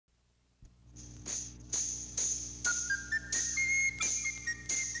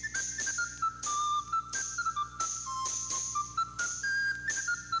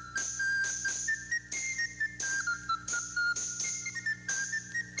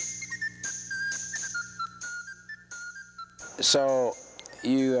So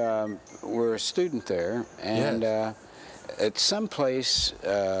you were a student there, and Yes. At some place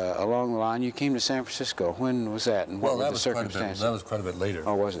along the line you came to San Francisco. When was that, and what were the circumstances? That was quite a bit later.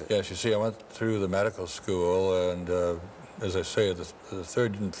 Oh, was it? Yes, you see, I went through the medical school, and as I say, the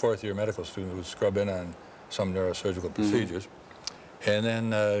third and fourth year medical student would scrub in on some neurosurgical procedures. And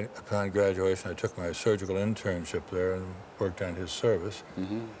then upon graduation, I took my surgical internship there and worked on his service.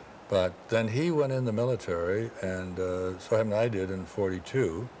 But then he went in the military, and so happened I did in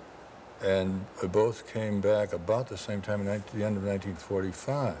 '42. And we both came back about the same time, at the end of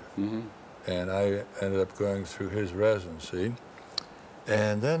 1945. And I ended up going through his residency,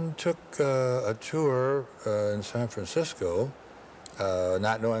 and then took a tour in San Francisco,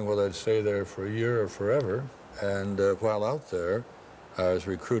 not knowing whether I'd stay there for a year or forever. And while out there, I was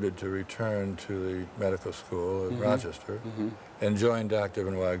recruited to return to the medical school in Rochester and joined Dr.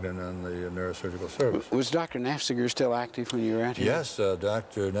 Van Wagenen on the neurosurgical service. Was Dr. Naffziger still active when you were out here? Yes,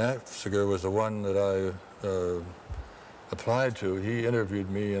 Dr. Naffziger was the one that I applied to. He interviewed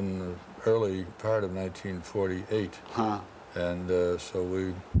me in the early part of 1948. And so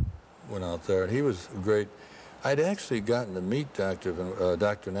we went out there, and he was great. I'd actually gotten to meet Dr.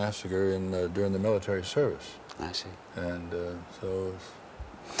 Naffziger during the military service. I see. And so...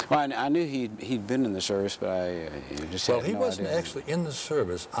 Well, I knew he'd been in the service, but I just had no idea. Well, he wasn't actually in the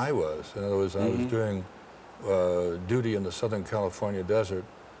service. I was. In other words, I was doing duty in the Southern California desert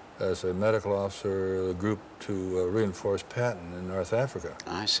as a medical officer of a group to reinforce Patton in North Africa.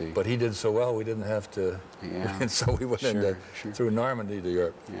 I see. But he did so well, we didn't have to, and so we went through Normandy to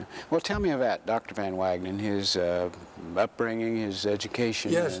Europe. Yeah. Well, tell me about Dr. Van Wagenen, his upbringing, his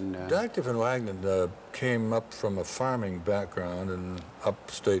education. Yes, and, Dr. Van Wagenen came up from a farming background in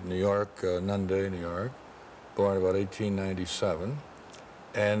upstate New York, Nunde, New York, born about 1897,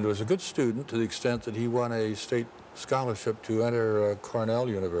 and was a good student to the extent that he won a state scholarship to enter Cornell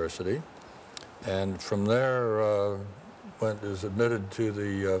University, and from there was admitted to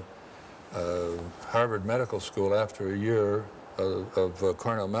the Harvard Medical School after a year of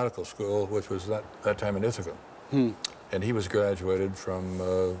Cornell Medical School, which was that time in Ithaca. And he was graduated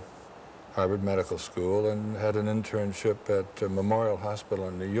from Harvard Medical School and had an internship at Memorial Hospital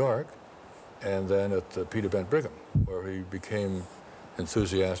in New York, and then at the Peter Bent Brigham, where he became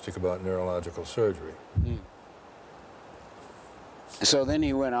enthusiastic about neurological surgery. So then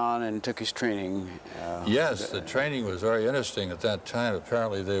he went on and took his training. Yes, the training was very interesting at that time.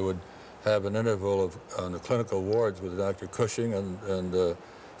 Apparently they would have an interval on the clinical wards with Dr. Cushing and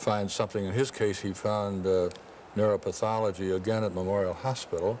find something. In his case, he found neuropathology again at Memorial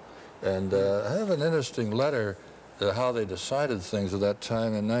Hospital. And I have an interesting letter to how they decided things at that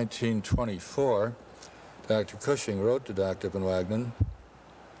time. In 1924, Dr. Cushing wrote to Dr. Van Wagenen,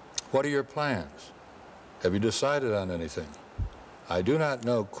 "What are your plans? Have you decided on anything? I do not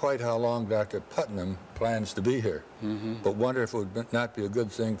know quite how long Dr. Putnam plans to be here, but wonder if it would not be a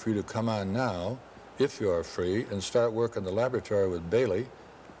good thing for you to come on now, if you are free, and start work in the laboratory with Bailey,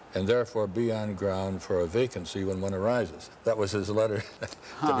 and therefore be on ground for a vacancy when one arises." That was his letter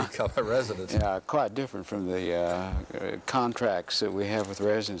to become a resident. Yeah, quite different from the contracts that we have with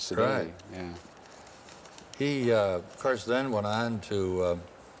residents today. Right. Yeah. He, of course, then went on to,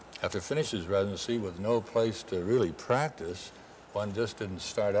 after finishing his residency with no place to really practice, one just didn't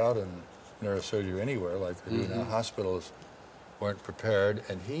start out in neurosurgery anywhere like they do now. Hospitals weren't prepared,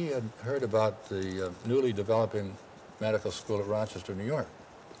 and he had heard about the newly developing medical school at Rochester, New York.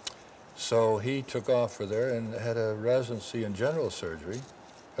 So he took off for there and had a residency in general surgery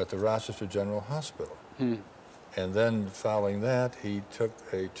at the Rochester General Hospital. And then following that, he took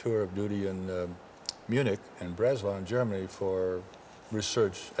a tour of duty in Munich and Breslau in Germany for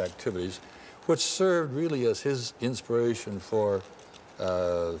research activities, which served really as his inspiration for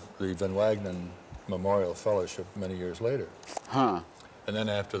the Van Wagenen Memorial Fellowship many years later. And then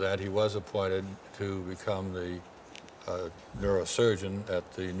after that, he was appointed to become the neurosurgeon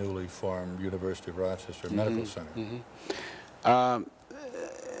at the newly formed University of Rochester Medical Center.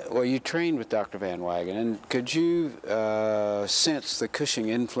 Well, you trained with Dr. Van Wagenen. Could you sense the Cushing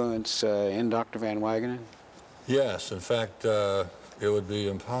influence in Dr. Van Wagenen? Yes, in fact, it would be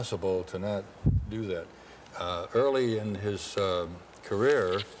impossible to not do that. Early in his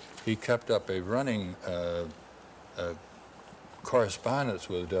career, he kept up a running correspondence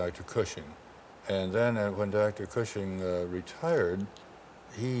with Dr. Cushing. And then when Dr. Cushing retired,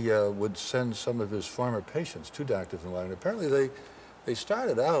 he would send some of his former patients to Dr. Van Wagenen. Apparently they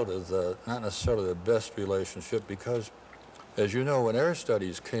started out as not necessarily the best relationship because, as you know, when air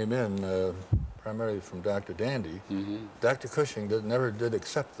studies came in, primarily from Dr. Dandy, Dr. Cushing never did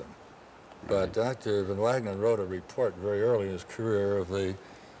accept them. But Dr. Van Wagenen wrote a report very early in his career of the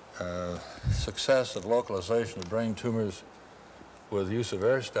success of localization of brain tumors with use of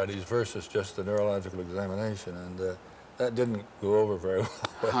air studies versus just the neurological examination, and that didn't go over very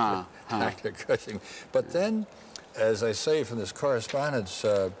well with Dr. Cushing. But then, as I say from this correspondence,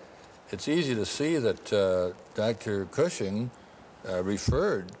 it's easy to see that Dr. Cushing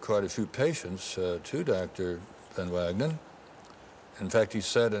referred quite a few patients to Dr. Van Wagenen. In fact, he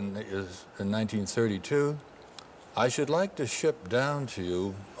said in 1932, "I should like to ship down to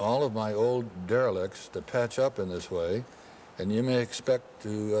you all of my old derelicts to patch up in this way, and you may expect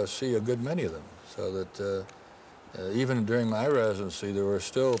to see a good many of them." So that even during my residency, there were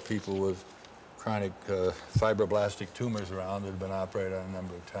still people with chronic fibroblastic tumors around that had been operated on a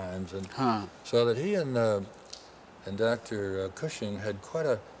number of times. And so that he and Dr. Cushing had quite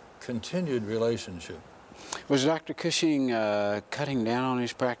a continued relationship. Was Dr. Cushing cutting down on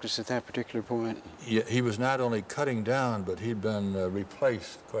his practice at that particular point? Yeah, he was not only cutting down, but he'd been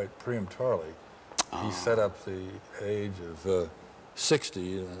replaced quite prematurely. He set up the age of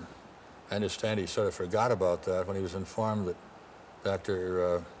 60. I understand he sort of forgot about that when he was informed that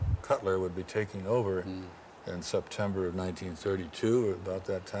Dr. Cutler would be taking over in September of 1932. About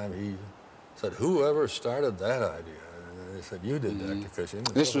that time, he said, "Whoever started that idea?" And they said, "You did, Dr. Cushing."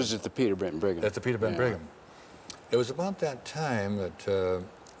 This was at the Peter Brent Brigham. At the Peter Brent Brigham. It was about that time that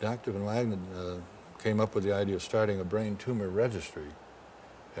Dr. Van Wagenen came up with the idea of starting a brain tumor registry.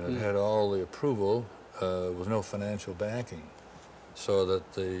 And it had all the approval with no financial backing. So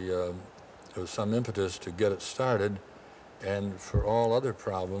that there was some impetus to get it started. And for all other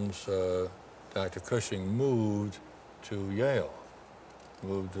problems, Dr. Cushing moved to Yale,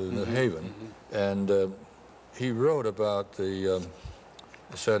 moved to New Haven. And he wrote about the,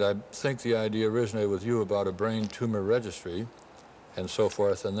 said, "I think the idea originated with you about a brain tumor registry," and so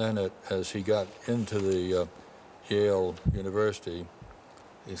forth. And then as he got into the Yale University,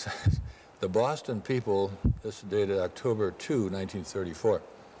 he says, "The Boston people," this is dated October 2, 1934,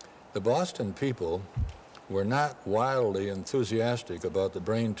 "the Boston people were not wildly enthusiastic about the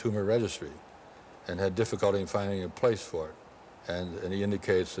brain tumor registry and had difficulty in finding a place for it." And he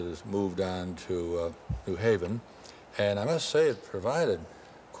indicates that it's moved on to New Haven. And I must say it provided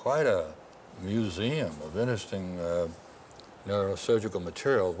quite a museum of interesting neurosurgical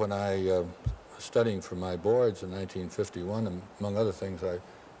material. When I was studying for my boards in 1951, among other things, I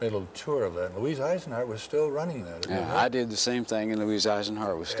made a little tour of that. Louise Eisenhart was still running that. Yeah, I did the same thing, and Louise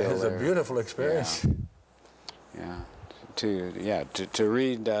Eisenhart was still there. It was a beautiful experience. Yeah. To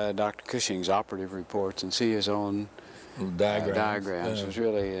read Dr. Cushing's operative reports and see his own diagrams was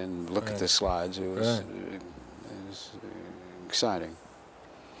really, and look at the slides, it was exciting.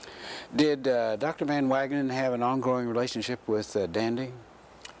 Did Dr. Van Wagenen have an ongoing relationship with Dandy?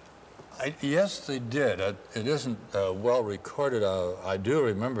 Yes, they did. It isn't well recorded. I do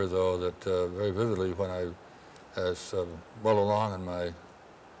remember, though, that very vividly when I was well along in my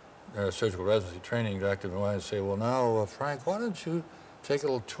neurosurgical residency training, Dr. Van Wagenen said, "Well, now, Frank, why don't you take a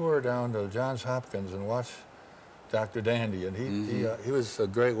little tour down to Johns Hopkins and watch Dr. Dandy?" And he was a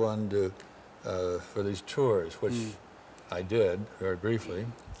great one to for these tours, which I did very briefly.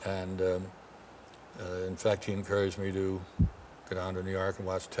 And in fact, he encouraged me to go down to New York and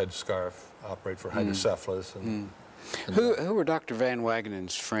watch Ted Scarf operate for hydrocephalus. And who were Dr. Van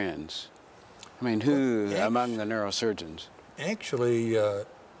Wagenen's friends? I mean, who among the neurosurgeons? Actually, the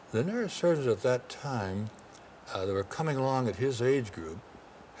neurosurgeons at that time that were coming along at his age group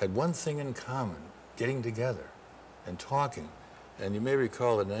had one thing in common: getting together and talking. And you may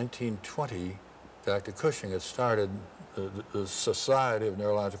recall that in 1920, Dr. Cushing had started the Society of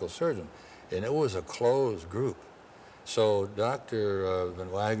Neurological Surgeons, and it was a closed group. So Dr. Van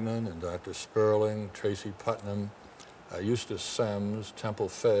Wagenen and Dr. Sperling, Tracy Putnam, Eustace Semmes, Temple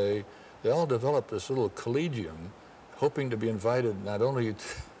Fay, they all developed this little collegium, hoping to be invited not only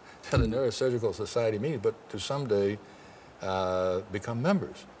to the Neurosurgical Society meeting, but to someday become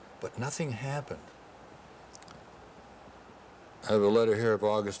members. But nothing happened. I have a letter here of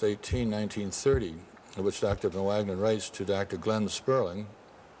August 18, 1930, in which Dr. Van Wagenen writes to Dr. Glenn Sperling,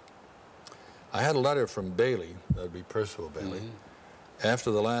 "I had a letter from Bailey," that would be Percival Bailey,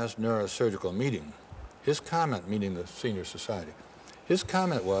 "after the last neurosurgical meeting. His comment," meaning the senior society, "his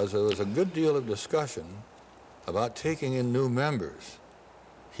comment was there was a good deal of discussion about taking in new members.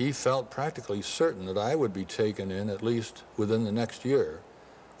 He felt practically certain that I would be taken in at least within the next year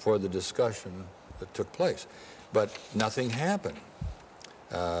for the discussion that took place." But nothing happened.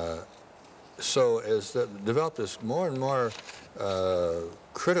 So as developed this more and more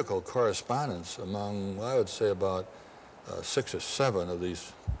critical correspondence among, I would say, about 6 or 7 of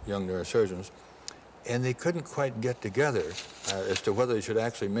these young neurosurgeons, and they couldn't quite get together as to whether they should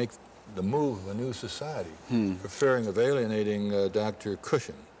actually make the move of a new society, for fearing of alienating Dr.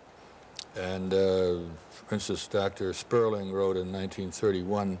 Cushing. And for instance, Dr. Sperling wrote in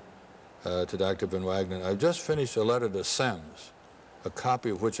 1931 to Dr. Van Wagenen, "I've just finished a letter to Semmes, a copy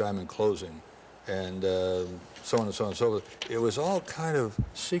of which I'm enclosing," and so on and so on and so forth. It was all kind of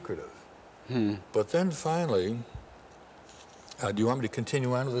secretive. But then finally, do you want me to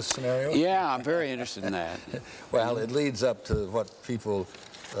continue on with this scenario? Yeah, I'm very interested in that. Well, it leads up to what people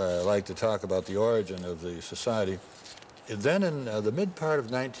like to talk about, the origin of the society. Then in the mid part of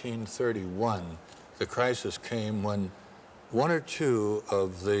 1931, the crisis came when one or two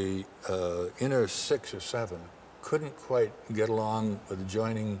of the inner 6 or 7 couldn't quite get along with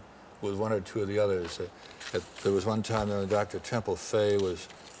joining with one or two of the others. There was one time when Dr. Temple Fay was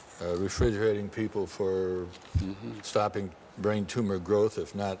refrigerating people for stopping brain tumor growth,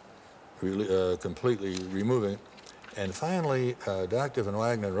 if not really, completely removing it. And finally, Dr. Van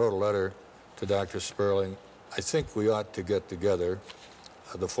Wagenen wrote a letter to Dr. Sperling. "I think we ought to get together,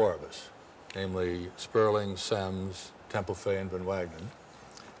 the 4 of us, namely Sperling, Semmes, Temple Fay, and Van Wagenen."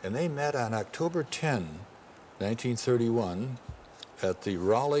 And they met on October 10, 1931, at the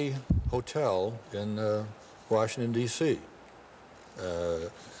Raleigh Hotel in Washington, D.C.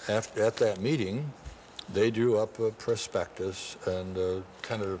 At that meeting, they drew up a prospectus and a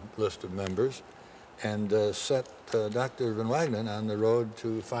tentative list of members and set Dr. Van Wagenen on the road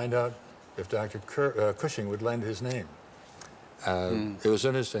to find out if Dr. Cushing would lend his name. It was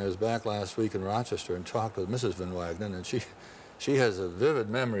interesting. I was back last week in Rochester and talked with Mrs. Van Wagenen, and she has a vivid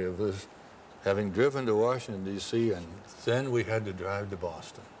memory of this, having driven to Washington, D.C., and then we had to drive to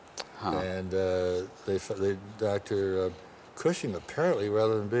Boston. And Dr. Cushing, apparently,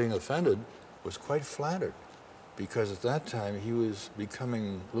 rather than being offended, was quite flattered, because at that time he was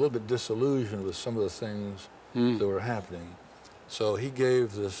becoming a little bit disillusioned with some of the things that were happening. So he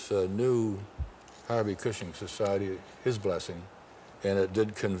gave this new Harvey Cushing Society his blessing, and it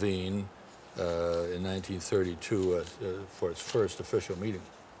did convene in 1932 for its first official meeting.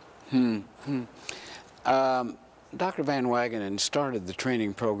 Dr. Van Wagenen started the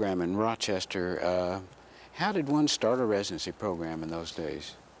training program in Rochester. How did one start a residency program in those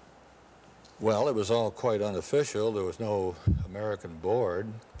days? Well, it was all quite unofficial. There was no American board,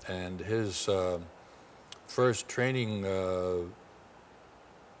 and his first training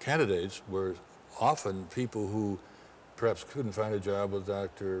candidates were often people who perhaps couldn't find a job with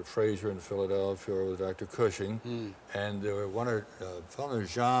Dr. Fraser in Philadelphia or with Dr. Cushing. And there were a fellow named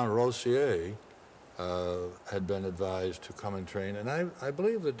Jean Rossier had been advised to come and train. And I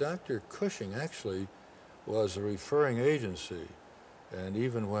believe that Dr. Cushing actually was a referring agency. And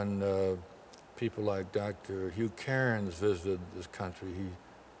even when people like Dr. Hugh Cairns visited this country,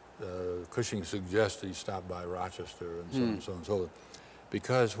 Cushing suggested he stop by Rochester and so on and so on and so forth.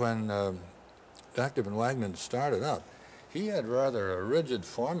 Because when Dr. Van Wagenen started up, he had rather a rigid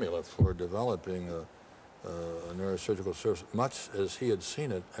formula for developing a neurosurgical service, much as he had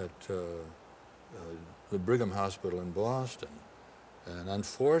seen it at the Brigham Hospital in Boston. And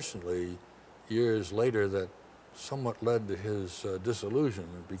unfortunately, years later, that somewhat led to his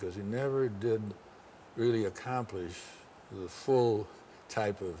disillusionment, because he never did really accomplish the full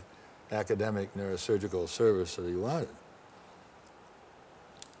type of academic neurosurgical service that he wanted.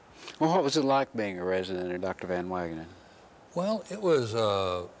 Well, what was it like being a resident of Dr. Van Wagenen? Well, it was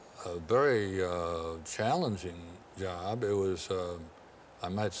a very challenging job. It was, I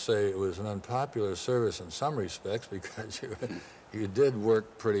might say, it was an unpopular service in some respects, because you did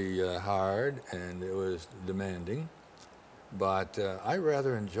work pretty hard, and it was demanding. But I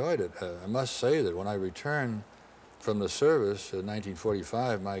rather enjoyed it. I must say that when I returned from the service in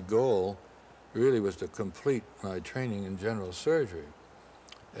 1945, my goal really was to complete my training in general surgery.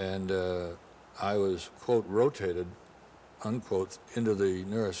 And I was, quote, rotated, unquote, into the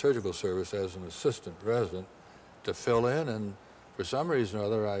neurosurgical service as an assistant resident to fill in, and for some reason or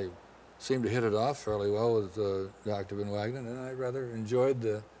other, I seemed to hit it off fairly well with Dr. Van Wagenen, and I rather enjoyed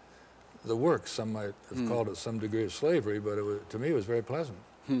the work. Some might have called it some degree of slavery, but to me it was very pleasant.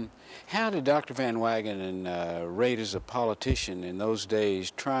 How did Dr. Van Wagenen rate as a politician in those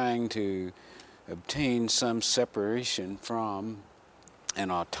days, trying to obtain some separation from and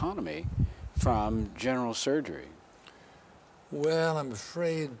autonomy from general surgery? Well, I'm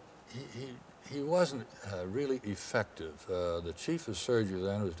afraid he wasn't really effective. The chief of surgery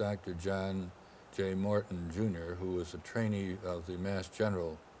then was Dr. John J. Morton, Jr., who was a trainee of the Mass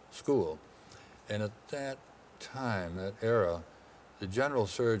General School. And at that time, that era, the general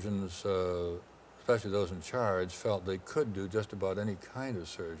surgeons, especially those in charge, felt they could do just about any kind of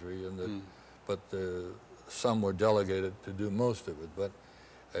surgery, and that, but some were delegated to do most of it. But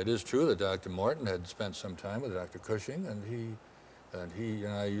it is true that Dr. Morton had spent some time with Dr. Cushing, and he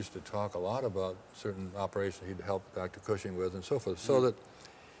and I used to talk a lot about certain operations he'd helped Dr. Cushing with and so forth, so that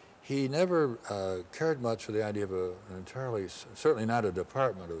he never cared much for the idea of an entirely, certainly not a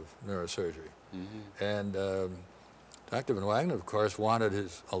department of neurosurgery. And Dr. Van Wagenen, of course, wanted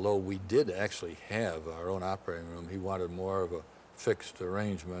his, although we did actually have our own operating room, he wanted more of a fixed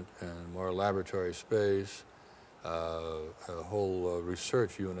arrangement and more laboratory space, a whole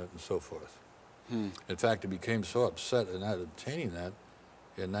research unit and so forth. In fact, he became so upset in not obtaining that,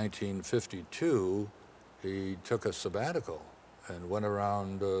 in 1952, he took a sabbatical and went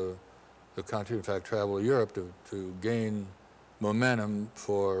around the country, in fact, traveled Europe to gain momentum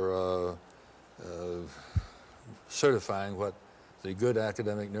for certifying what the good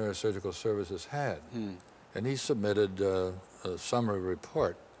academic neurosurgical services had. And he submitted a summary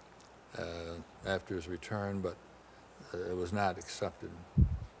report after his return, but it was not accepted.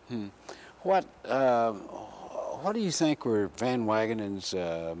 What do you think were Van Wagenen's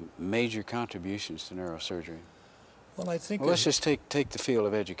major contributions to neurosurgery? Well, I think... Well, let's just take the field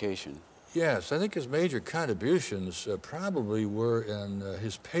of education. Yes, I think his major contributions probably were in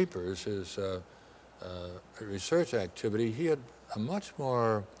his papers, his research activity. He had a much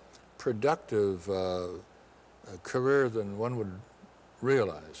more productive career than one would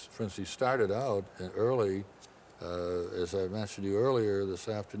realize. For instance, he started out early, as I mentioned to you earlier this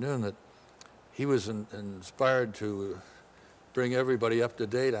afternoon, that he was inspired to bring everybody up to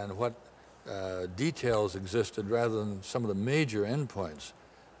date on what details existed rather than some of the major endpoints.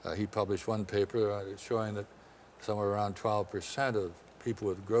 He published one paper showing that somewhere around 12% of people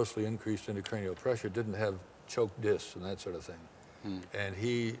with grossly increased intracranial pressure didn't have choked discs and that sort of thing. And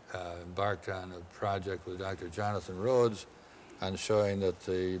he embarked on a project with Dr. Jonathan Rhodes on showing that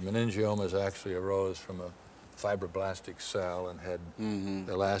the meningiomas actually arose from a fibroblastic cell and had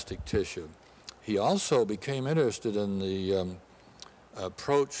elastic tissue. He also became interested in the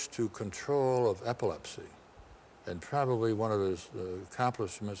approach to control of epilepsy. And probably one of his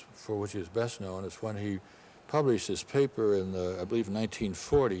accomplishments for which he is best known is when he published his paper in, I believe,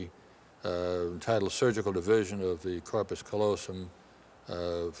 1940, entitled Surgical Division of the Corpus Callosum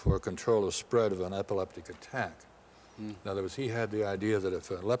for Control of Spread of an Epileptic Attack. In other words, he had the idea that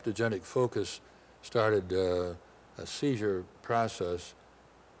if a leptogenic focus started a seizure process,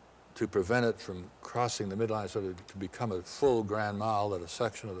 to prevent it from crossing the midline so that to become a full grand mal, that a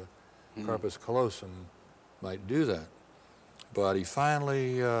section of the corpus callosum might do that. But he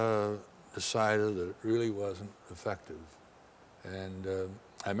finally decided that it really wasn't effective. And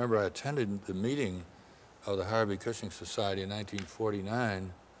I remember I attended the meeting of the Harvey Cushing Society in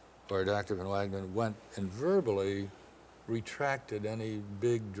 1949, where Dr. Van Wagenen went and verbally retracted any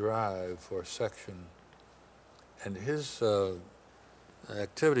big drive for section. And his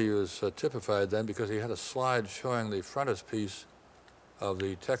activity was typified then because he had a slide showing the frontispiece of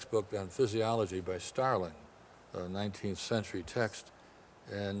the textbook on physiology by Starling, a 19th century text.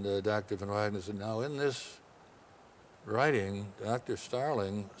 And Dr. Van Wagenen said, now in this writing, Dr.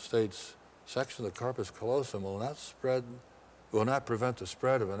 Starling states, section of the corpus callosum will not prevent the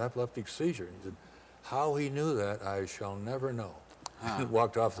spread of an epileptic seizure. And he said, how he knew that, I shall never know.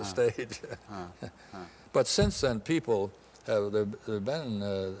 Walked off the stage. But since then, people there have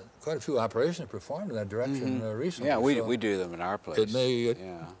been quite a few operations performed in that direction recently. Yeah, we do them in our place. It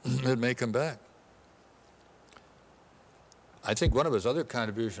may come back. I think one of his other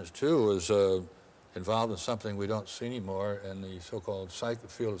contributions, too, was involved in something we don't see anymore in the so-called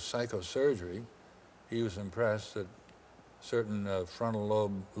field of psychosurgery. He was impressed that certain frontal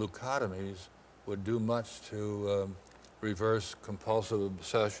lobe leucotomies would do much to reverse compulsive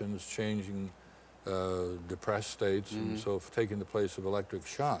obsessions, changing depressed states, and so taking the place of electric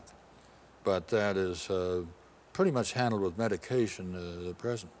shock. But that is pretty much handled with medication at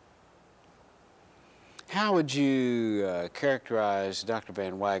present. How would you characterize Dr.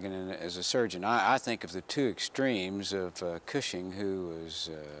 Van Wagenen as a surgeon? I think of the two extremes of Cushing, who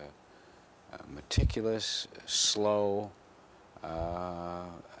was meticulous, slow.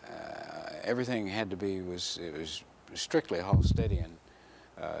 Everything had to be it was strictly Hallstedian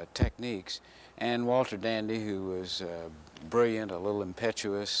techniques, and Walter Dandy, who was brilliant, a little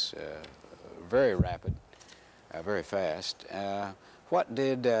impetuous, very rapid, very fast. How would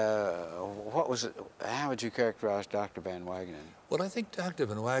you characterize Dr. Van Wagenen? Well, I think Dr.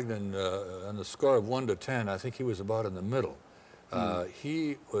 Van Wagenen, on the score of 1 to 10, I think he was about in the middle.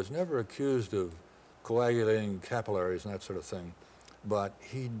 He was never accused of coagulating capillaries and that sort of thing. but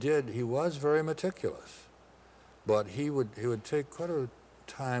he was very meticulous. But he would take quite a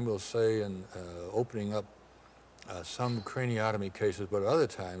time, we'll say, in opening up some craniotomy cases, but other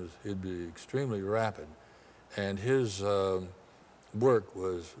times he'd be extremely rapid. And his work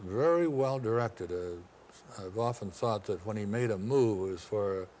was very well directed. I've often thought that when he made a move, it was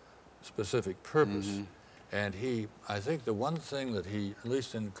for a specific purpose. Mm-hmm. And I think the one thing that he at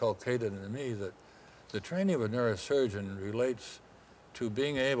least inculcated in me, that the training of a neurosurgeon relates to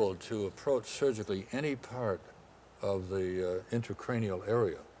being able to approach surgically any part of the intracranial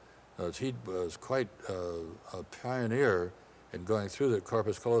area. He was quite a pioneer in going through the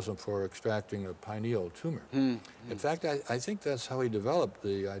corpus callosum for extracting a pineal tumor. Mm-hmm. In fact, I think that's how he developed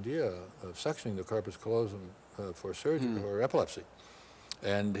the idea of sectioning the corpus callosum for surgery or epilepsy.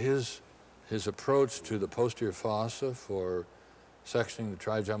 And his approach to the posterior fossa for sectioning the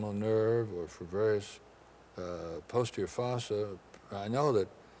trigeminal nerve or for various posterior fossa, I know that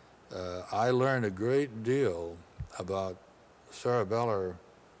I learned a great deal about cerebellar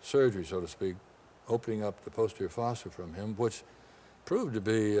surgery, so to speak, opening up the posterior fossa from him, which proved to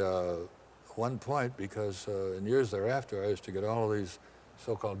be one point, because in years thereafter I used to get all of these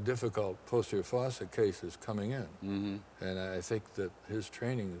so-called difficult posterior fossa cases coming in. Mm-hmm. And I think that his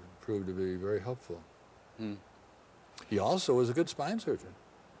training proved to be very helpful. Mm. He also was a good spine surgeon.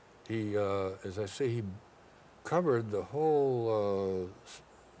 He, as I say, he covered the whole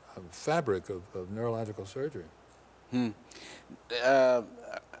fabric of neurological surgery. Hmm.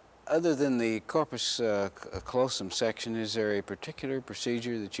 Other than the corpus callosum section, is there a particular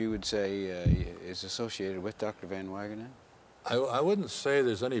procedure that you would say is associated with Dr. Van Wagenen? I wouldn't say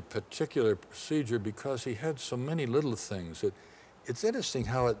there's any particular procedure, because he had so many little things. It's interesting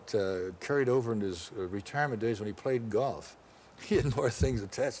how it carried over in his retirement days when he played golf. He had more things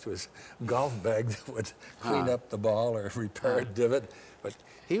attached to his golf bag that would clean up the ball or repair a divot. But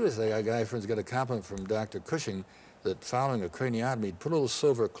he was a guy, for instance, got a compliment from Dr. Cushing that following a craniotomy, he'd put a little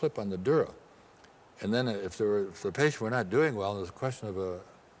silver clip on the dura. And then if the patient were not doing well, and there was a question of a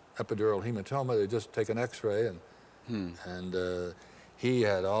epidural hematoma, they'd just take an x-ray. And he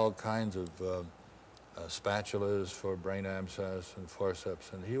had all kinds of spatulas for brain abscess and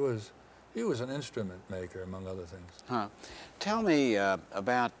forceps, and he was an instrument maker, among other things. Huh. Tell me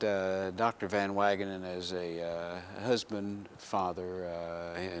about Dr. Van Wagenen as a husband, father,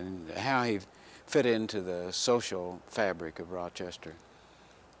 and how he fit into the social fabric of Rochester.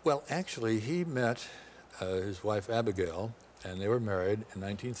 Well, actually, he met his wife Abigail, and they were married in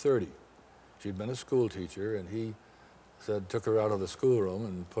 1930. She'd been a school teacher, and he took her out of the schoolroom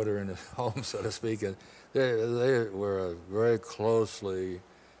and put her in his home, so to speak. And they were a very closely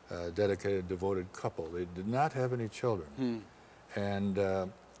dedicated, devoted couple. They did not have any children. And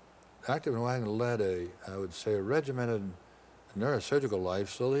Dr. Van Wagenen led I would say, a regimented neurosurgical life,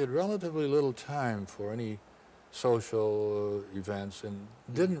 so they had relatively little time for any social events, and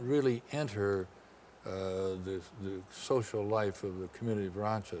didn't really enter the social life of the community of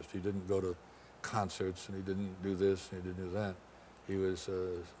Rochester. He didn't go to concerts, and he didn't do this, and he didn't do that. He was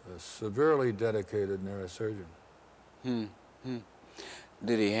a severely dedicated neurosurgeon.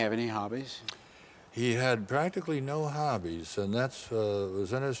 Did he have any hobbies? He had practically no hobbies, and that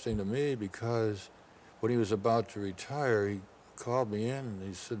was interesting to me, because when he was about to retire, he called me in and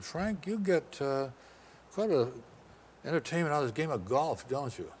he said, "Frank, you get quite a entertainment out of this game of golf,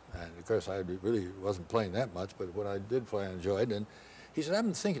 don't you?" And of course, I really wasn't playing that much, but when I did play, I enjoyed. And he said, "I've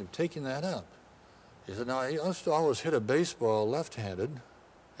been thinking of taking that up." He said, "Now, he used to always hit a baseball left-handed.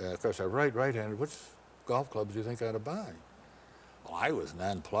 Of course, I right-handed. Which golf clubs do you think I ought to buy?" Well, I was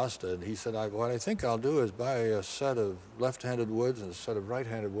nonplussed, and he said, "What I think I'll do is buy a set of left-handed woods and a set of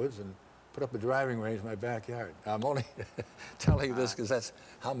right-handed woods and put up a driving range in my backyard." Now, I'm only telling you this because that's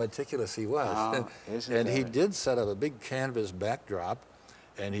how meticulous he was. And he did set up a big canvas backdrop,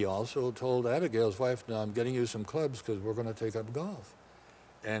 and he also told Abigail's wife, "Now, I'm getting you some clubs because we're going to take up golf."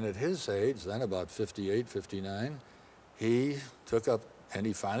 And at his age, then about 58, 59, he took up, and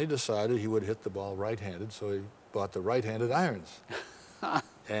he finally decided he would hit the ball right-handed, so he bought the right-handed irons.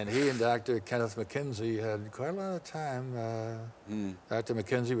 And he and Dr. Kenneth McKenzie had quite a lot of time. Dr.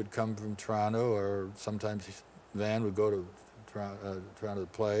 McKenzie would come from Toronto, or sometimes Van would go to Toronto to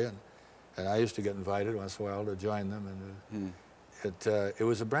play, and I used to get invited once in a while to join them. And it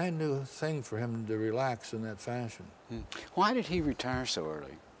was a brand new thing for him to relax in that fashion. Why did he retire so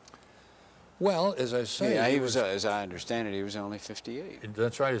early? Well, as I say, yeah, he was as I understand it, he was only 58.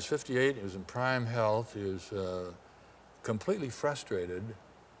 That's right. He was 58. He was in prime health. He was completely frustrated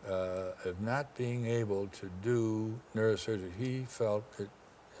of not being able to do neurosurgery. He felt it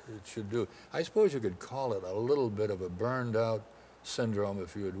should do. I suppose you could call it a little bit of a burned out syndrome,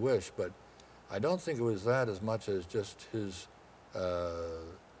 if you would wish, but I don't think it was that as much as just his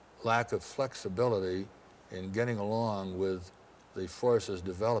lack of flexibility in getting along with the forces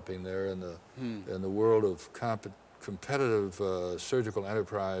developing there in the world of competitive surgical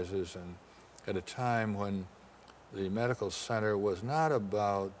enterprises, and at a time when the medical center was not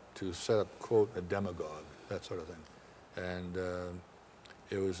about to set up, quote, a demagogue, that sort of thing. And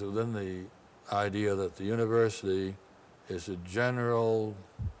it was within the idea that the university is a general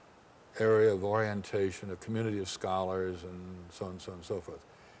area of orientation, a community of scholars, and so on and so forth.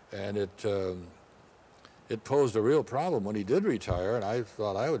 And it posed a real problem when he did retire, and I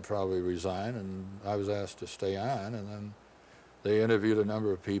thought I would probably resign, and I was asked to stay on, and then they interviewed a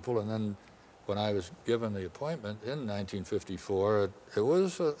number of people, and then when I was given the appointment in 1954, it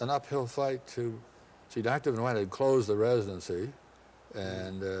was an uphill fight to see. Dr. Van Wagenen had closed the residency,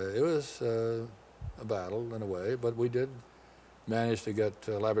 and it was a battle in a way, but we did manage to get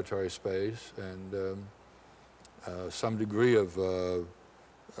laboratory space and some degree of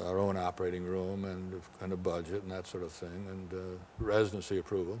our own operating room and a budget and that sort of thing, and residency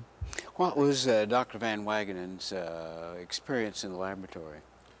approval. What was Dr. Van Wagenen's experience in the laboratory?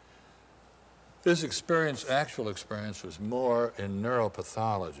 His experience, actual experience, was more in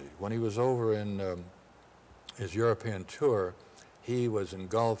neuropathology. When he was over in his European tour, he was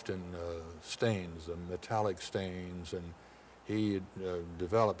engulfed in stains, metallic stains, and he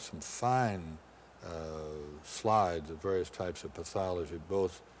developed some fine slides of various types of pathology,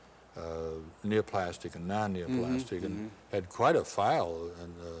 both neoplastic and non-neoplastic, and had quite a file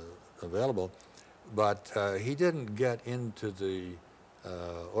available. But he didn't get into the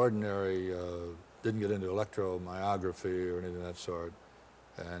ordinary, didn't get into electromyography or anything of that sort,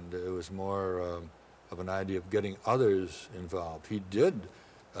 and it was more of an idea of getting others involved. He did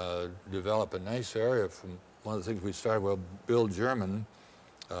develop a nice area from one of the things we started. Well, Bill German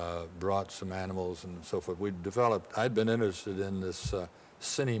brought some animals and so forth. We developed, I'd been interested in this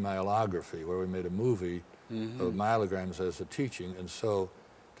cinemyelography, where we made a movie of myelograms as a teaching, and so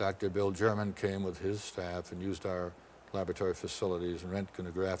Dr. Bill German came with his staff and used our laboratory facilities and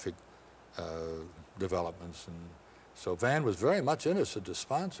röntgenographic developments. And so Van was very much interested to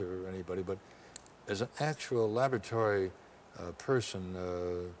sponsor anybody, but as an actual laboratory person,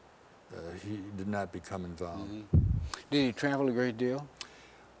 he did not become involved. Did he travel a great deal?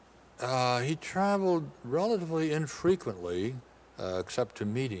 He traveled relatively infrequently, except to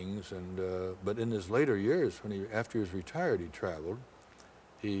meetings, and but in his later years, after he was retired, he traveled.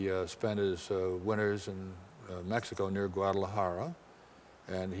 He spent his winters in Mexico near Guadalajara,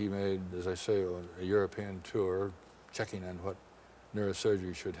 and he made, as I say, a European tour, checking on what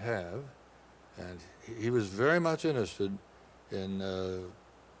neurosurgery should have. And he was very much interested in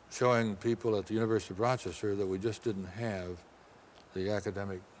showing people at the University of Rochester that we just didn't have the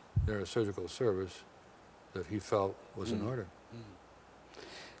academic neurosurgical service that he felt was in order.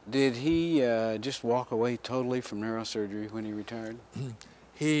 Did he just walk away totally from neurosurgery when he retired?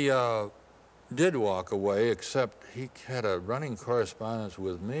 He did walk away, except he had a running correspondence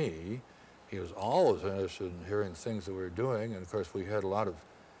with me. He was always interested in hearing things that we were doing, and of course we had a lot of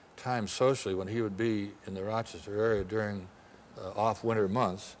time socially when he would be in the Rochester area during off-winter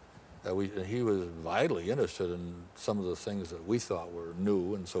months. He was vitally interested in some of the things that we thought were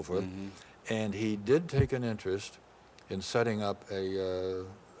new and so forth. And he did take an interest in setting up a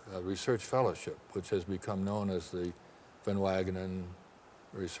research fellowship, which has become known as the Van Wagenen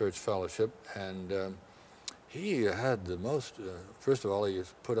Research Fellowship. And he had the most, first of all, he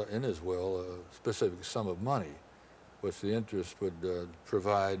put in his will a specific sum of money, which the interest would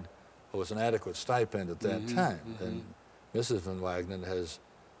provide was an adequate stipend at that time. And Mrs. Van Wagenen has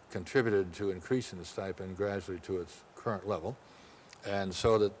contributed to increasing the stipend gradually to its current level. And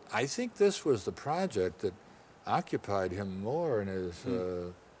so that I think this was the project that occupied him more in his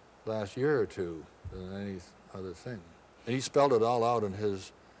last year or two than any other thing. And he spelled it all out in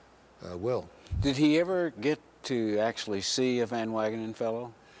his will. Did he ever get to actually see a Van Wagenen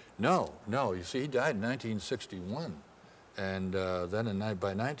Fellow? No, no. You see, he died in 1961. And then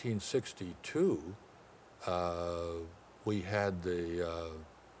by 1962, we had the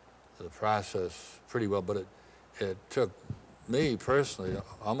process pretty well, but it took me personally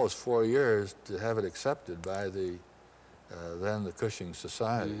almost 4 years to have it accepted by the then the Cushing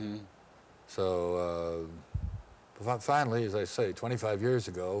Society. So finally, as I say, 25 years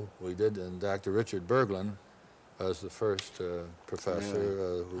ago, we did, and Dr. Richard Berglund was the first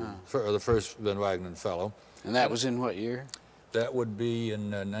professor, or the first Van Wagenen Fellow. And that was in what year? That would be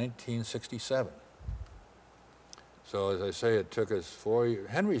in 1967. So as I say, it took us 4 years.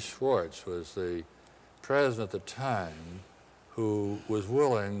 Henry Schwartz was the president at the time who was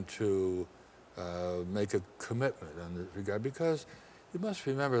willing to make a commitment in this regard, because you must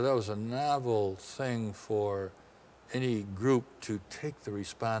remember that was a novel thing for any group to take the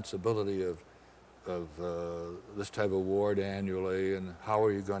responsibility of this type of award annually, and how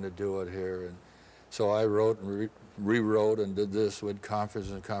are you going to do it here? And so I wrote and rewrote and did this with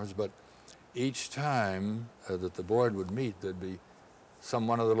conferences and conferences, but each time that the board would meet, there'd be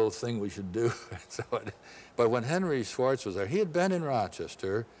one other little thing we should do. But when Henry Schwartz was there, he had been in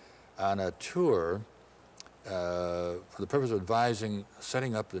Rochester on a tour for the purpose of advising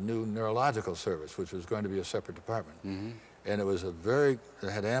setting up the new neurological service, which was going to be a separate department. Mm-hmm. And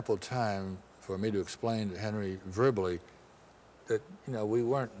it had ample time for me to explain to Henry verbally that, you know, we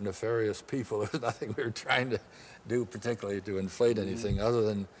weren't nefarious people. There was nothing we were trying to do particularly to inflate anything other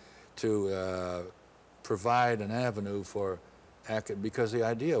than to provide an avenue for because the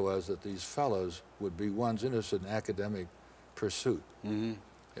idea was that these fellows would be ones interested in academic pursuit. Mm-hmm.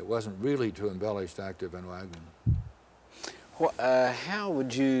 It wasn't really to embellish Dr. Van Wagenen. Well, how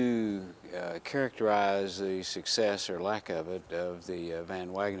would you characterize the success or lack of it of the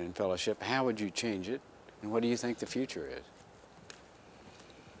Van Wagenen Fellowship? How would you change it, and what do you think the future is?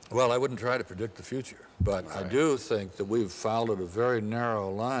 Well, I wouldn't try to predict the future, but I do think that we've followed a very narrow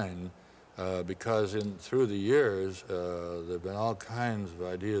line because through the years there have been all kinds of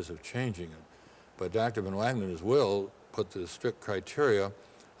ideas of changing it. But Dr. Van Wagenen, as will, put the strict criteria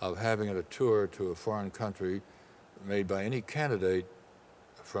of having it a tour to a foreign country made by any candidate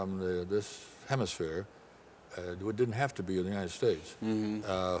from this hemisphere. It didn't have to be in the United States. Mm-hmm.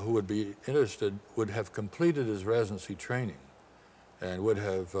 Who would be interested, would have completed his residency training, and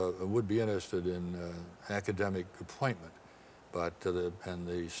would be interested in academic appointment. But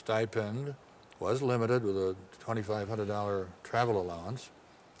the stipend was limited with a $2,500 travel allowance.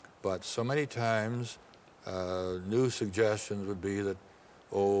 But so many times, new suggestions would be that,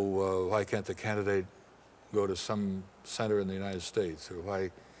 why can't the candidate go to some center in the United States, or why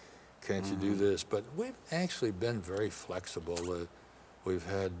can't you do this? But we've actually been very flexible. We've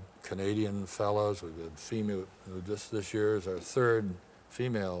had Canadian fellows, we've had female, this year is our third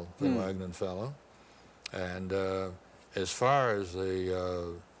female Van Wagenen fellow. And as far as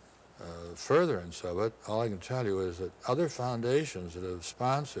the furtherance of it, all I can tell you is that other foundations that have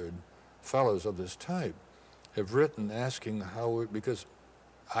sponsored fellows of this type have written asking because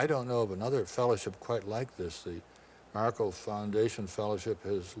I don't know of another fellowship quite like this. The Marco Foundation Fellowship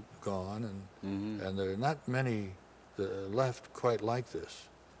has gone, and there are not many left quite like this.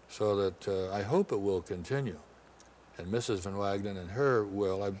 So that I hope it will continue. And Mrs. Van Wagenen and her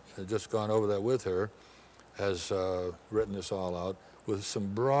will, I've just gone over that with her, has written this all out with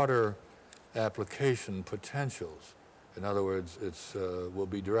some broader application potentials. In other words, it's will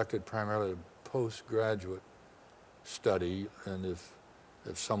be directed primarily to postgraduate study, and if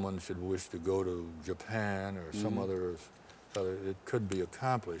someone should wish to go to Japan or some other, it could be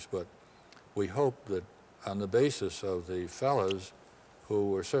accomplished. But we hope that on the basis of the fellows who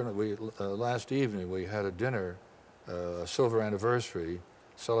were certainly, last evening we had a dinner, a silver anniversary,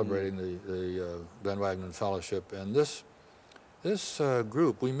 celebrating the Van Wagenen Fellowship. And this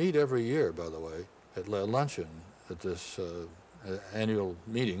group, we meet every year, by the way, at luncheon at this annual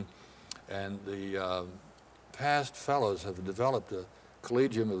meeting. And the past fellows have developed a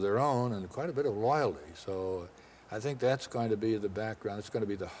collegium of their own and quite a bit of loyalty. So I think that's going to be the background. It's going to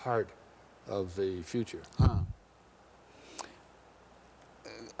be the heart of the future.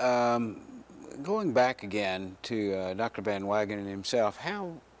 Going back again to Dr. Van Wagenen himself,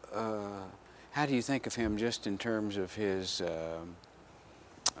 how do you think of him just in terms of his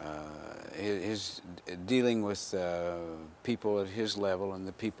dealing with people at his level and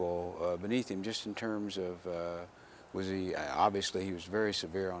the people beneath him, just in terms of, was he, obviously he was very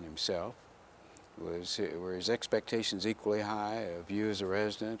severe on himself. Were his expectations equally high of you as a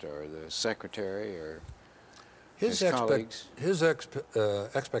resident or the secretary or his colleagues? His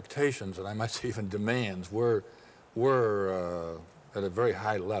expectations, and I might say even demands, were at a very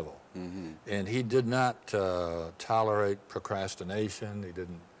high level. And he did not tolerate procrastination. He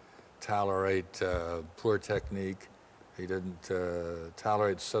didn't tolerate poor technique. He didn't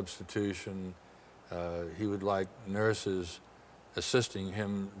tolerate substitution. He would like nurses assisting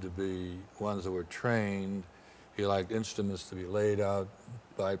him to be ones that were trained. He liked instruments to be laid out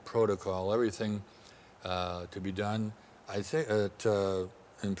by protocol, everything to be done. I think it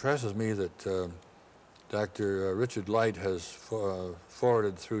impresses me that Dr. Richard Light has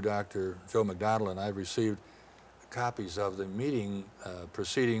forwarded through Dr. Joe McDonald, and I've received copies of the meeting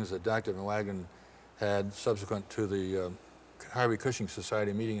proceedings that Dr. Van Wagenen had subsequent to the Harvey Cushing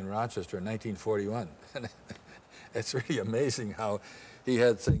Society meeting in Rochester in 1941. it's really amazing how he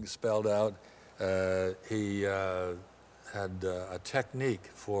had things spelled out. He had a technique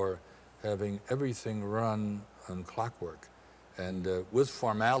for having everything run on clockwork. And with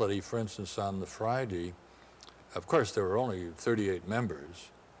formality, for instance, on the Friday, of course, there were only 38 members,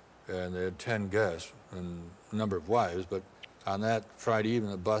 and they had 10 guests and a number of wives, but on that Friday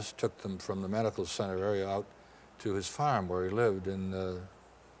evening, a bus took them from the medical center area out to his farm where he lived in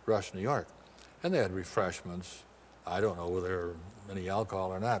Rush, New York. And they had refreshments. I don't know whether there were any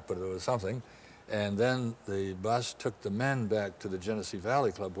alcohol or not, but there was something. And then the bus took the men back to the Genesee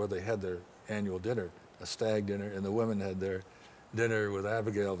Valley Club where they had their annual dinner, a stag dinner, and the women had their dinner with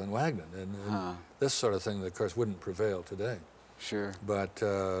Abigail Van Wagenen. And this sort of thing, of course, wouldn't prevail today. Sure. But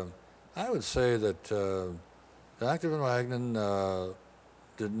I would say that Dr. Van Wagenen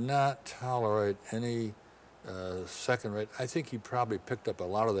did not tolerate any second-rate. I think he probably picked up a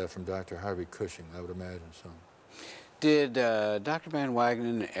lot of that from Dr. Harvey Cushing, I would imagine so. Did Dr. Van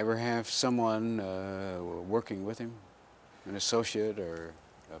Wagenen ever have someone working with him, an associate or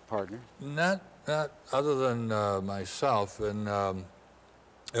a partner? Not other than myself. And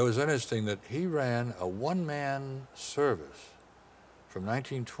it was interesting that he ran a one-man service from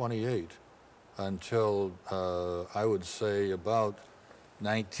 1928 until I would say about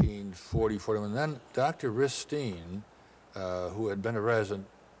 1940, 41. Then Dr. Ristine, who had been a resident,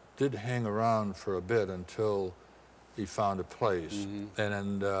 did hang around for a bit until he found a place.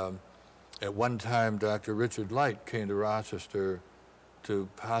 And at one time, Dr. Richard Light came to Rochester to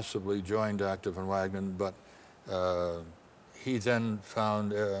possibly join Dr. Van Wagenen, but he then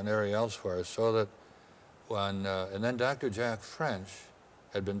found an area elsewhere, so that when, and then Dr. Jack French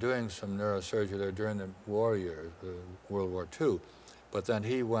had been doing some neurosurgery there during the war years, World War II, but then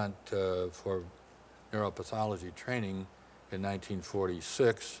he went for neuropathology training in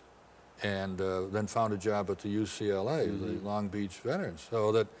 1946, and then found a job at the UCLA, the Long Beach Veterans.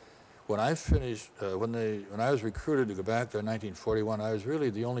 So that when I finished, when I was recruited to go back there in 1941, I was really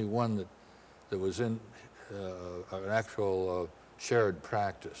the only one that was in an actual shared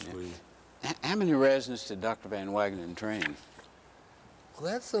practice. Yeah. How many residents did Dr. Van Wagenen train?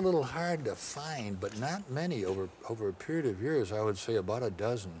 Well, that's a little hard to find, but not many. Over a period of years, I would say about a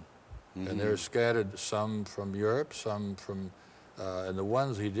dozen. And they're scattered, some from Europe, some from, and the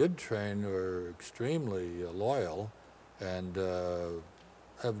ones he did train were extremely loyal and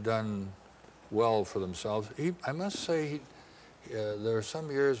have done well for themselves. I must say, there were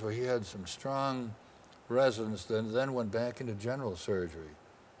some years where he had some strong residents that then went back into general surgery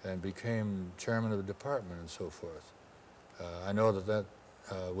and became chairman of the department and so forth. I know that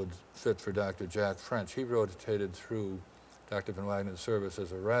would fit for Dr. Jack French. He rotated through Dr. Van Wagenen's service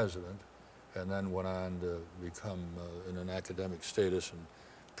as a resident and then went on to become in an academic status and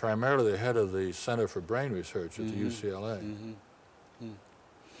primarily the head of the Center for Brain Research at the UCLA.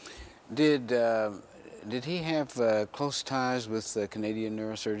 Did he have close ties with Canadian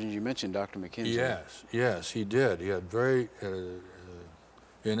neurosurgeons? You mentioned Dr. McKenzie. Yes, he did. He had very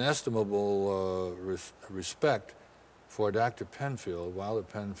inestimable respect for Dr. Penfield, Wilder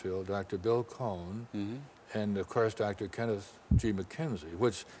Penfield, Dr. Bill Cohn, and of course Dr. Kenneth G. McKenzie,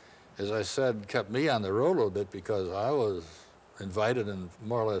 which, as I said, kept me on the road a little bit because I was invited and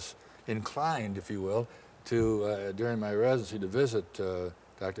more or less inclined, if you will, to, during my residency, to visit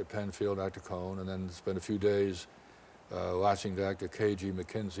Dr. Penfield, Dr. Cohn, and then spend a few days watching Dr. K.G.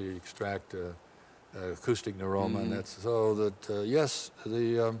 McKenzie extract acoustic neuroma, and that's so that, yes,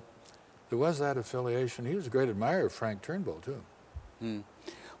 there was that affiliation. He was a great admirer of Frank Turnbull, too.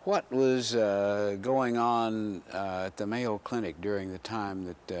 What was going on at the Mayo Clinic during the time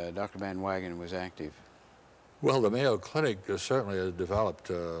that Dr. Van Wagenen was active? Well, the Mayo Clinic certainly has developed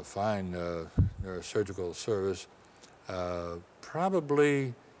a fine neurosurgical service.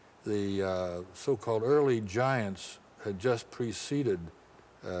 Probably the so-called early giants had just preceded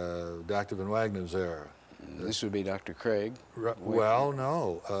Dr. Van Wagenen's era. This would be Dr. Craig? Well,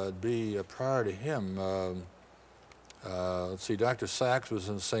 no, it'd be prior to him. Let's see, Dr. Sachs was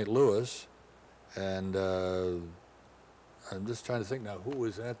in St. Louis, and I'm just trying to think now who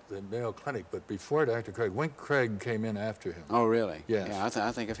was at the Mayo Clinic, but before Dr. Craig, Wink Craig came in after him. Oh, really? Yes. Yeah,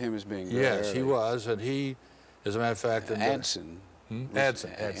 I think of him as being very Yes, early. he was, and he, as a matter of fact... Adson.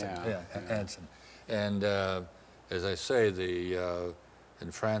 Adson. And as I say,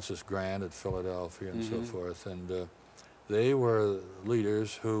 and Francis Grant at Philadelphia and so forth, and they were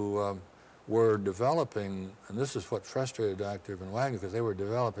leaders who were developing, and this is what frustrated Dr. Van Wagenen, because they were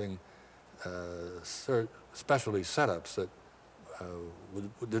developing specialty setups that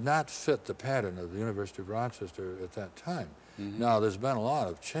did not fit the pattern of the University of Rochester at that time. Now, there's been a lot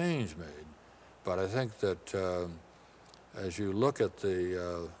of change made, But I think that as you look at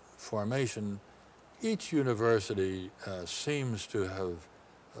the formation, each university seems to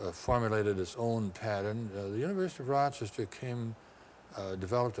have formulated its own pattern. The University of Rochester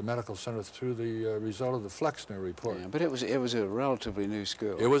developed a medical center through the result of the Flexner report. Yeah, but it was a relatively new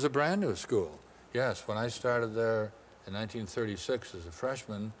school. It was a brand new school. Yes, when I started there in 1936 as a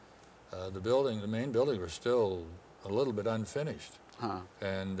freshman, the main building was still a little bit unfinished. Huh.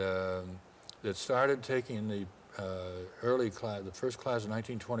 And it started taking the the first class in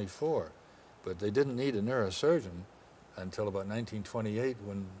 1924, but they didn't need a neurosurgeon until about 1928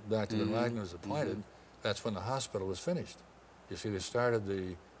 when Dr. Van Wagenen was appointed. That's when the hospital was finished. You see, they started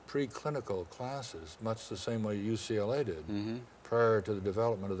the preclinical classes much the same way UCLA did prior to the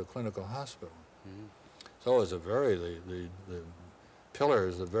development of the clinical hospital. So it was the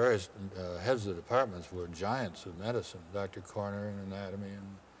pillars, the various heads of the departments were giants of medicine. Dr. Corner in anatomy,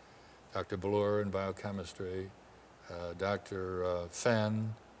 and Dr. Bloor in biochemistry, Dr.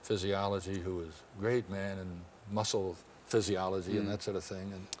 Fenn, physiology, who was a great man in muscle physiology and that sort of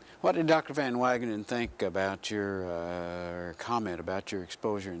thing. And what did Dr. Van Wagenen think about your comment about your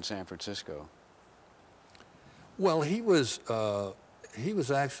exposure in San Francisco? Well, he was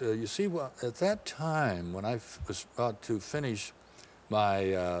actually, you see, at that time when I was about to finish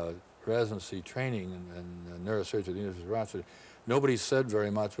my residency training in neurosurgery at the University of Rochester, nobody said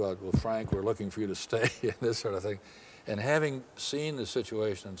very much about, well, Frank, we're looking for you to stay, and this sort of thing. And having seen the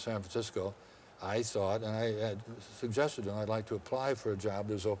situation in San Francisco, I thought, and I had suggested, and I'd like to apply for a job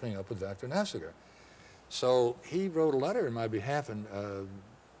that was opening up with Dr. Naffziger. So he wrote a letter in my behalf, and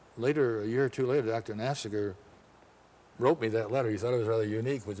later, a year or two later, Dr. Naffziger wrote me that letter. He thought it was rather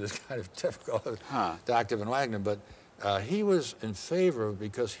unique, which is kind of typical of Dr. Van Wagenen, but he was in favor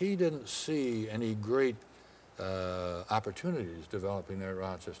because he didn't see any great opportunities developing there at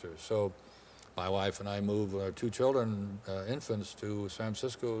Rochester. So my wife and I moved our two children, infants, to San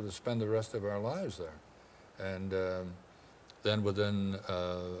Francisco to spend the rest of our lives there. And then within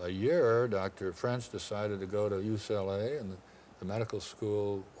a year, Dr. French decided to go to UCLA, and the medical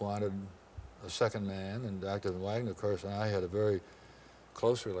school wanted a second man, and Dr. Van Wagenen, of course, and I had a very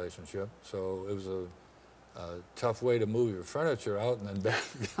close relationship. So it was a tough way to move your furniture out and then back.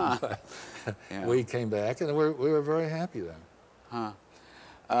 But Yeah. we came back, and we were very happy then.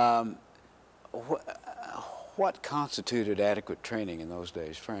 What constituted adequate training in those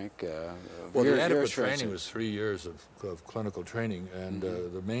days, Frank? Well, the adequate training was 3 years of clinical training, and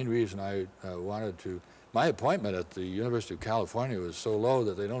the main reason I wanted to, my appointment at the University of California was so low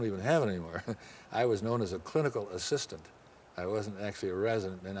that they don't even have it anymore. I was known as a clinical assistant. I wasn't actually a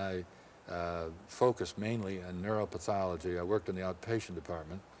resident, and I focused mainly on neuropathology. I worked in the outpatient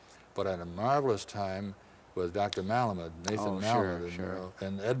department, but I had a marvelous time with Dr. Malamed, Nathan Malamed,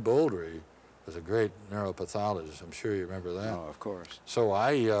 and Ed Bouldry was a great neuropathologist. I'm sure you remember that. Oh, of course. So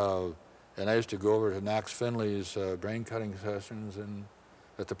I used to go over to Knox Finley's brain cutting sessions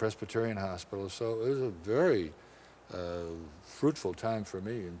at the Presbyterian Hospital. So it was a very fruitful time for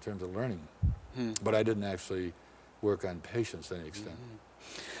me in terms of learning. But I didn't actually work on patients to any extent.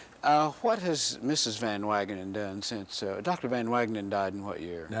 What has Mrs. Van Wagenen done since, Dr. Van Wagenen died in what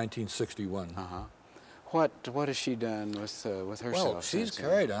year? 1961. What has she done with herself? Well, she's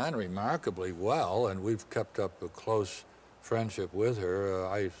carried on remarkably well, and we've kept up a close friendship with her.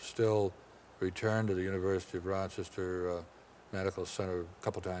 I still return to the University of Rochester Medical Center a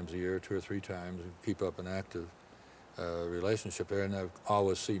couple times a year, 2 or 3 times, and keep up an active relationship there, and I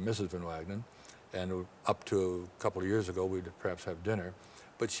always see Mrs. Van Wagenen, and up to a couple of years ago, we'd perhaps have dinner.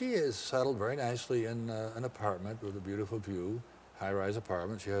 But she is settled very nicely in an apartment with a beautiful view, high-rise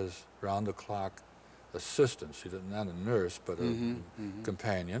apartment. She has round-the-clock assistant. She's not a nurse, but a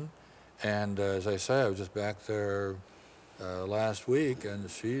companion. And as I say, I was just back there last week, and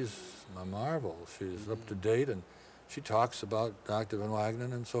she's a marvel. She's up to date, and she talks about Dr. Van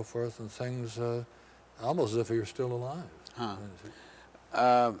Wagenen and so forth and things almost as if he were still alive.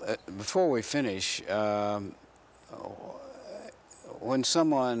 Before we finish, when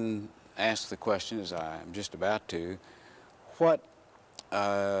someone asks the question, as I'm just about to,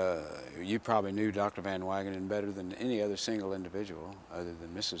 you probably knew Dr. Van Wagenen better than any other single individual other than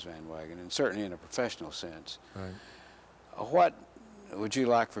Mrs. Van Wagenen, certainly in a professional sense. Right. What would you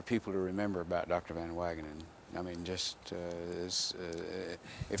like for people to remember about Dr. Van Wagenen? I mean, just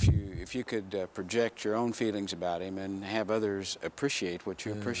if you could project your own feelings about him and have others appreciate what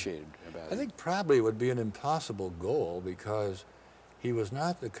you appreciated about him. I think probably it would be an impossible goal, because he was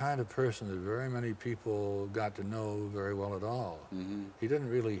not the kind of person that very many people got to know very well at all. He didn't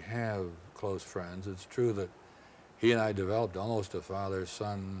really have close friends. It's true that he and I developed almost a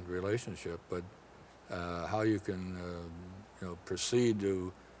father-son relationship, but how you can you know, proceed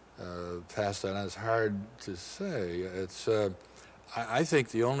to pass that on is hard to say. It's, I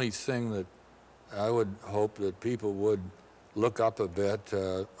think the only thing that I would hope that people would look up a bit,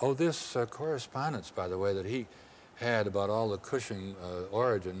 oh, this correspondence, by the way, that he had about all the Cushing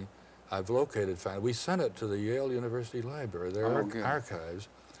origin, I've located finally. We sent it to the Yale University Library, their archives,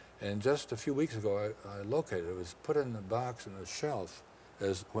 and just a few weeks ago I located it. It was put in the box in the shelf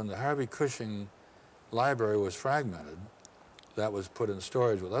as when the Harvey Cushing Library was fragmented. That was put in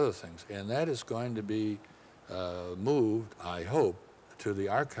storage with other things, and that is going to be moved, I hope, to the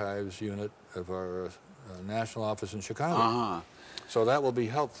archives unit of our national office in Chicago. So that will be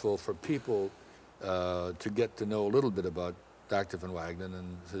helpful for people to get to know a little bit about Dr. Van Wagenen,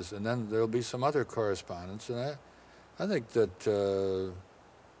 and then there'll be some other correspondence. And I think that,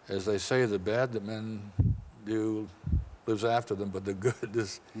 as they say, the bad that men do lives after them, but the good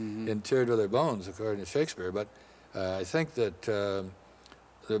is interred with their bones, according to Shakespeare. But I think that there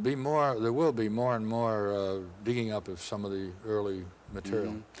will be more and more digging up of some of the early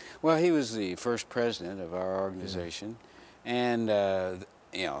material. Well, he was the first president of our organization, and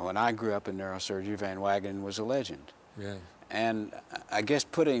you know, when I grew up in neurosurgery, Van Wagenen was a legend. Yeah. And I guess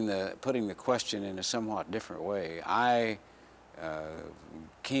putting the question in a somewhat different way, I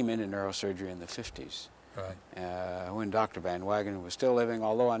came into neurosurgery in the 50s, when Dr. Van Wagenen was still living,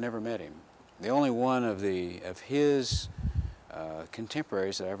 although I never met him. The only one of his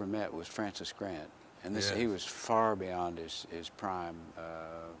contemporaries that I ever met was Francis Grant, and he was far beyond his prime,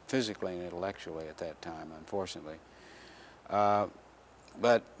 physically and intellectually at that time, unfortunately.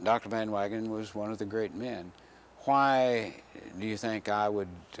 But Dr. Van Wagenen was one of the great men. Why do you think I would,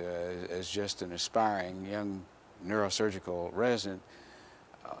 as just an aspiring young neurosurgical resident,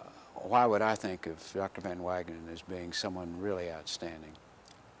 why would I think of Dr. Van Wagenen as being someone really outstanding?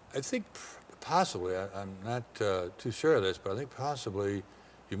 I think possibly, I'm not too sure of this, but I think possibly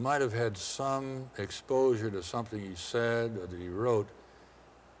you might have had some exposure to something he said or that he wrote,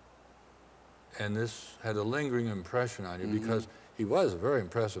 and this had a lingering impression on you because he was a very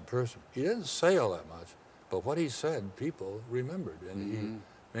impressive person. He didn't say all that much, but what he said, people remembered, and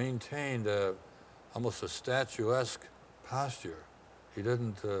he maintained almost a statuesque posture. He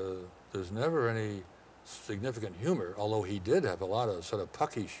didn't, there's never any significant humor, although he did have a lot of sort of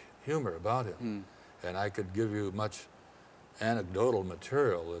puckish humor about him. And I could give you much anecdotal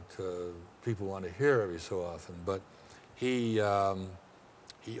material that people want to hear every so often. But he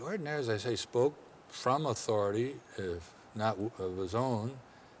ordinarily, as I say, spoke from authority, if not of his own,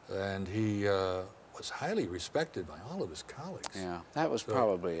 and he was highly respected by all of his colleagues. Yeah, that was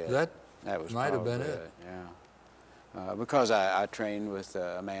probably it. That was might have been it. Yeah, because I trained with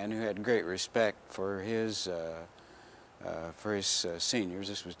a man who had great respect for his seniors.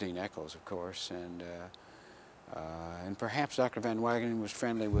 This was Dean Eccles, of course, and perhaps Dr. Van Wagenen was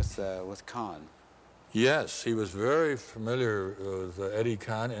friendly with Kahn. Yes, he was very familiar with Eddie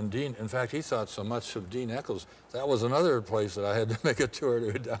Kahn and Dean. In fact, he thought so much of Dean Eccles. That was another place that I had to make a tour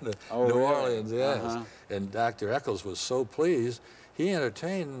to down to New Orleans. Yes, and Dr. Eccles was so pleased. He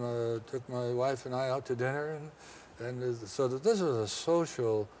entertained, took my wife and I out to dinner, and so that this was a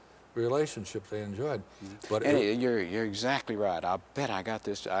social relationship they enjoyed. But you're exactly right. I'll bet I got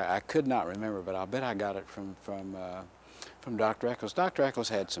this. I could not remember, but I'll bet I got it from Dr. Eccles. Dr. Eccles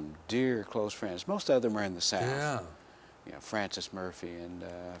had some dear close friends. Most of them were in the South. Yeah. You know, Francis Murphy and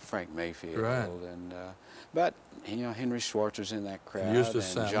Frank Mayfield, and but you know, Henry Schwartz was in that crowd,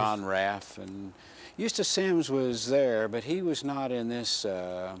 and John Raff, and Eustace Sims was there, but he was not in this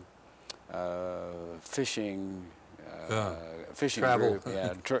fishing travel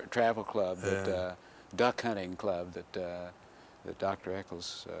group, travel club, that duck hunting club that Dr.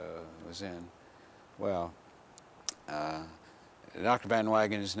 Eccles was in. Well, Dr. Van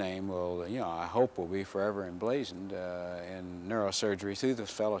Wagenen's name will, you know, I hope will be forever emblazoned in neurosurgery through the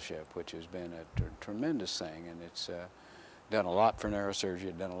fellowship, which has been a tremendous thing, and it's done a lot for neurosurgery,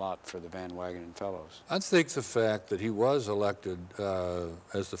 it's done a lot for the Van Wagenen Fellows. I think the fact that he was elected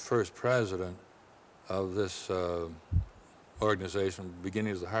as the first president of this organization,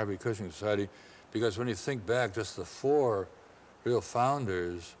 beginning as the Harvey Cushing Society, because when you think back, just the four real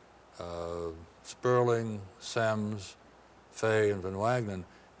founders, Sperling, Semmes, Fay, and Van Wagenen,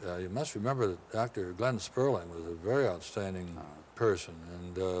 you must remember that Dr. Glenn Sperling was a very outstanding person,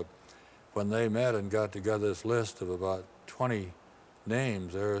 and when they met and got together this list of about 20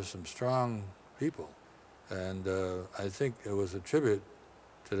 names, there are some strong people, and I think it was a tribute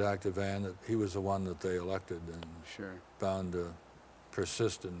to Dr. Van that he was the one that they elected and bound to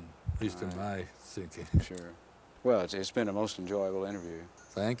persist, at least in my thinking. Sure. Well, it's been a most enjoyable interview.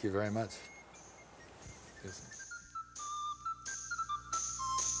 Thank you very much. Yes.